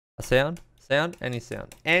A sound? Sound? Any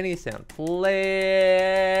sound. Any sound. Please.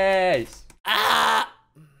 Ah!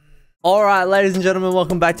 Alright, ladies and gentlemen,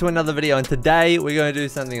 welcome back to another video. And today we're going to do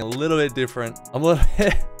something a little bit different. I'm a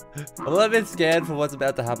little bit scared for what's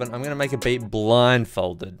about to happen. I'm going to make a beat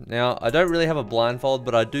blindfolded. Now, I don't really have a blindfold,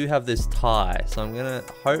 but I do have this tie. So I'm going to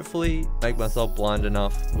hopefully make myself blind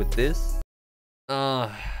enough with this.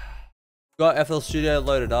 Got FL Studio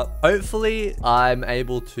loaded up. Hopefully I'm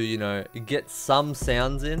able to, you know, get some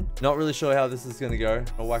sounds in. Not really sure how this is going to go.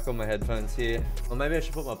 I'll whack on my headphones here. Or maybe I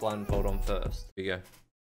should put my blindfold on first. Here we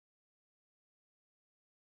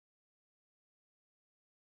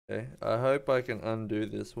go. Okay, I hope I can undo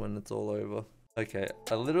this when it's all over. Okay,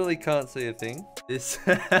 I literally can't see a thing. This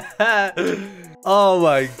oh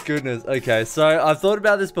my goodness. Okay, so I've thought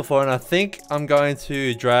about this before and I think I'm going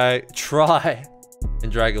to try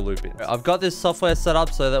and drag a loop in. I've got this software set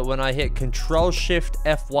up so that when I hit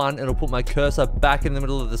Control-Shift-F1, it'll put my cursor back in the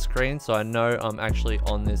middle of the screen so I know I'm actually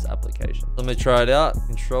on this application. Let me try it out.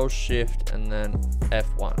 Control-Shift and then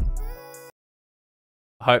F1.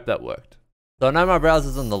 I hope that worked. So I know my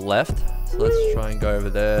browser's on the left, so let's try and go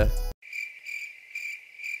over there.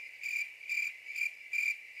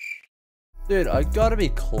 Dude, I gotta be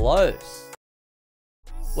close.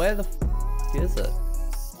 Where the f is it?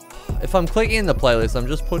 If I'm clicking in the playlist, I'm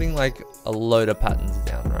just putting like a load of patterns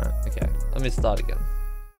down, right? Okay, let me start again.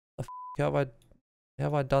 The f how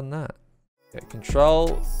have I done that? Okay,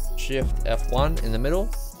 Control, Shift, F1 in the middle,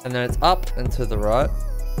 and then it's up and to the right.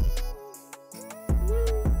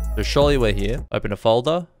 So surely we're here. Open a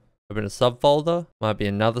folder, open a subfolder, might be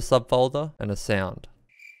another subfolder, and a sound.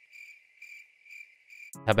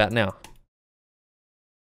 How about now?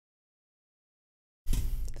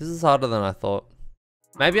 This is harder than I thought.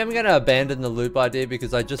 Maybe I'm going to abandon the loop idea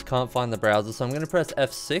because I just can't find the browser. So I'm going to press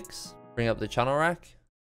F6, bring up the channel rack.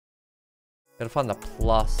 Gotta find the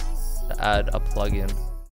plus to add a plugin.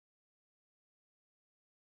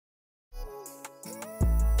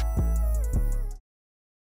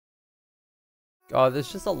 Oh,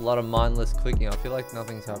 there's just a lot of mindless clicking. I feel like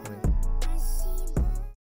nothing's happening.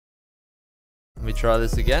 Let me try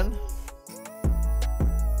this again.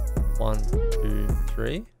 1, 2,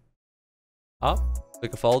 3. Up.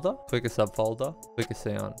 Click a folder. Click a subfolder. Click a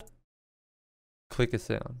sound. Click a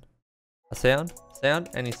sound. A sound? Sound?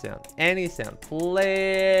 Any sound. Any sound.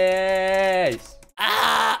 Please.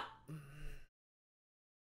 Ah!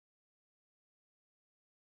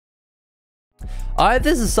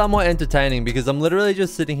 This is somewhat entertaining because I'm literally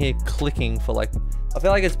just sitting here clicking for like, I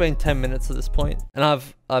feel like it's been 10 minutes at this point and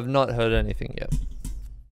I've not heard anything yet.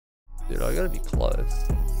 Dude, I gotta be close.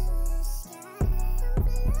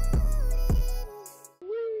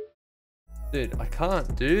 Dude, I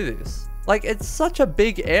can't do this. Like, it's such a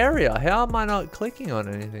big area. How am I not clicking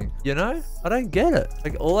on anything? You know? I don't get it.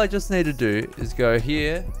 Like, all I just need to do is go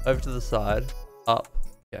here, over to the side, up.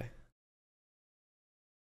 Okay.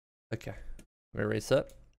 Okay. Let me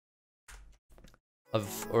reset.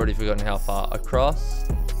 I've already forgotten how far. Across,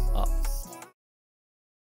 up.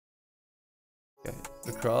 Okay,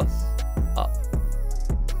 across, up.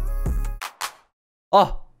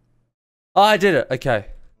 Oh! Oh, I did it. Okay.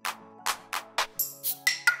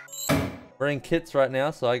 We're in kits right now,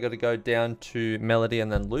 so I gotta go down to melody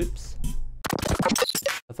and then loops.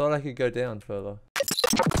 I thought I could go down further.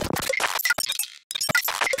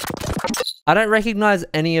 I don't recognize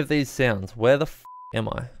any of these sounds. Where the f am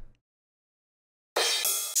I?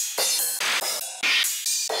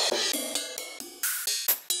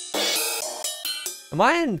 Am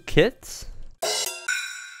I in kits?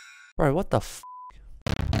 Bro, what the f?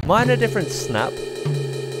 Am I in a different snap?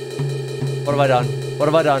 What have I done? What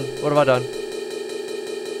have I done? What have I done?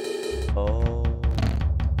 Oh.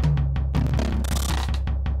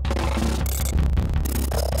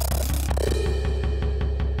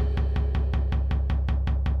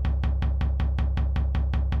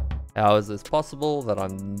 How is this possible that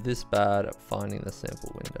I'm this bad at finding the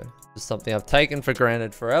sample window? Just something I've taken for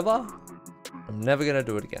granted forever. I'm never gonna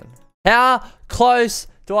do it again. How close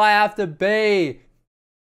do I have to be?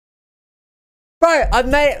 Bro, I've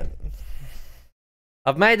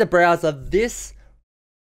made the browser this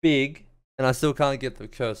big and I still can't get the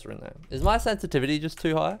cursor in there. Is my sensitivity just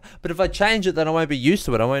too high? But if I change it, then I won't be used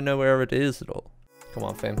to it. I won't know where it is at all. Come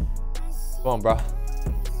on, fam. Come on, bro.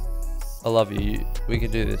 I love you. We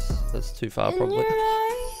can do this. That's too far, probably. In your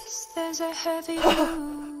eyes, there's a heavy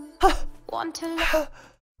want to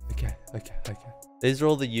okay. These are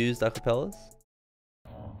all the used acapellas.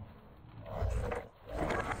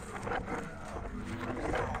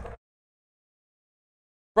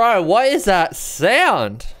 Bro, what is that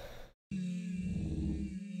sound?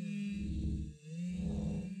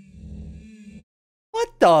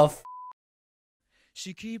 the f?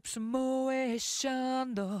 She keeps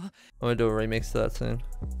motion though. I'm gonna do a remix to that soon.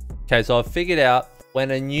 Okay, so I've figured out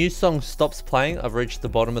when a new song stops playing, I've reached the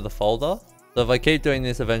bottom of the folder. So if I keep doing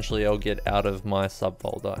this, eventually I'll get out of my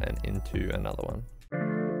subfolder and into another one.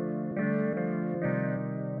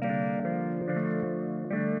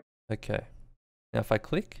 Okay. Now if I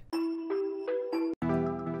click.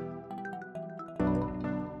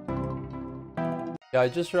 Yeah, I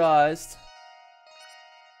just realized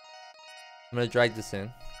I'm gonna drag this in.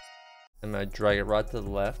 I'm gonna drag it right to the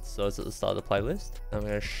left so it's at the start of the playlist. I'm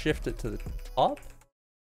gonna shift it to the top.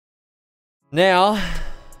 Now,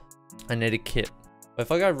 I need a kit.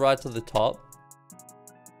 If I go right to the top,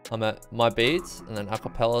 I'm at my beats, and then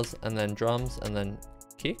acapellas, and then drums, and then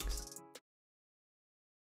kicks.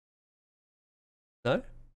 No?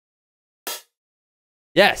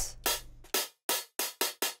 Yes!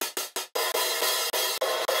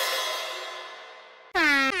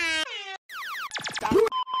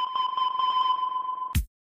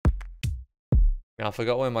 Now I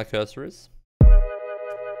forgot where my cursor is.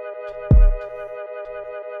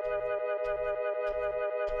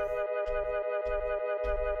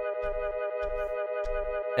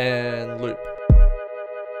 And loop.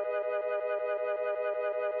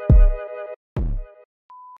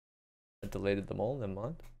 I deleted them all, never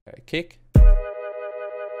mind. Okay, kick.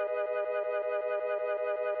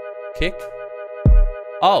 Kick.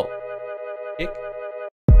 Oh! Kick.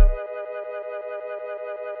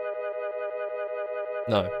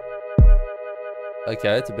 No.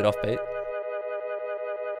 Okay, it's a bit offbeat.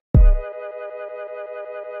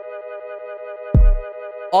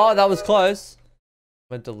 Oh, that was close.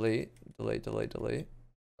 I'm gonna delete.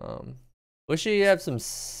 Wish you have some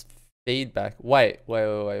feedback. Wait.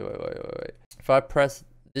 If I press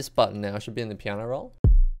this button now, I should be in the piano roll.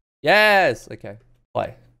 Yes! Okay.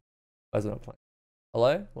 Play. Why is it not playing?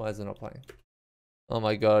 Hello? Why is it not playing? Oh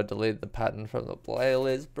my god, I deleted the pattern from the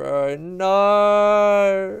playlist, bro.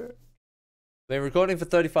 No! Been recording for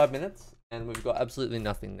 35 minutes, and we've got absolutely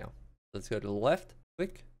nothing now. Let's go to the left.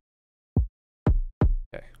 Click.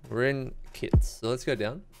 Okay, we're in kits. So let's go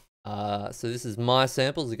down. So this is my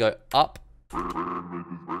samples that go up.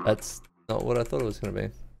 That's not what I thought it was going to be.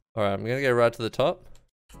 Alright, I'm going to go right to the top.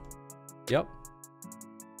 Yep.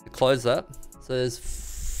 Close that. So there's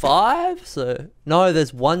 5. So, no,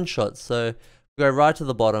 there's 1 shot. So go right to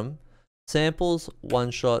the bottom. Samples,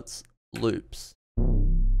 1 shots, loops.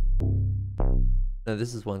 No,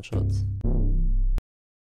 this is 1 shots.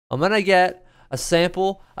 I'm going to get a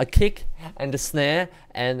sample, a kick, and a snare,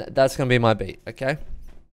 and that's going to be my beat, okay?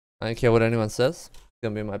 I don't care what anyone says. It's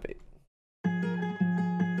going to be my beat.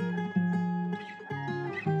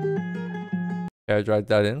 Okay, drag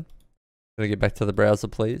that in. Gonna get back to the browser,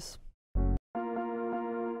 please.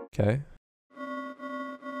 Okay.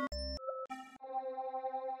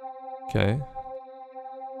 Okay.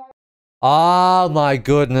 Oh my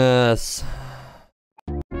goodness.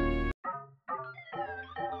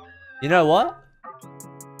 You know what?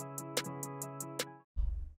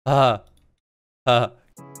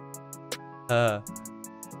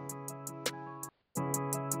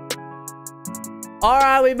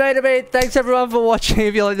 Alright, we made a beat. Thanks everyone for watching.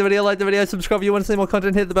 If you liked the video, subscribe. If you want to see more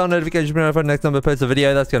content, hit the bell notification bell for the next time I post a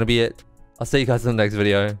video. That's gonna be it. I'll see you guys in the next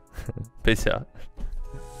video. Peace out.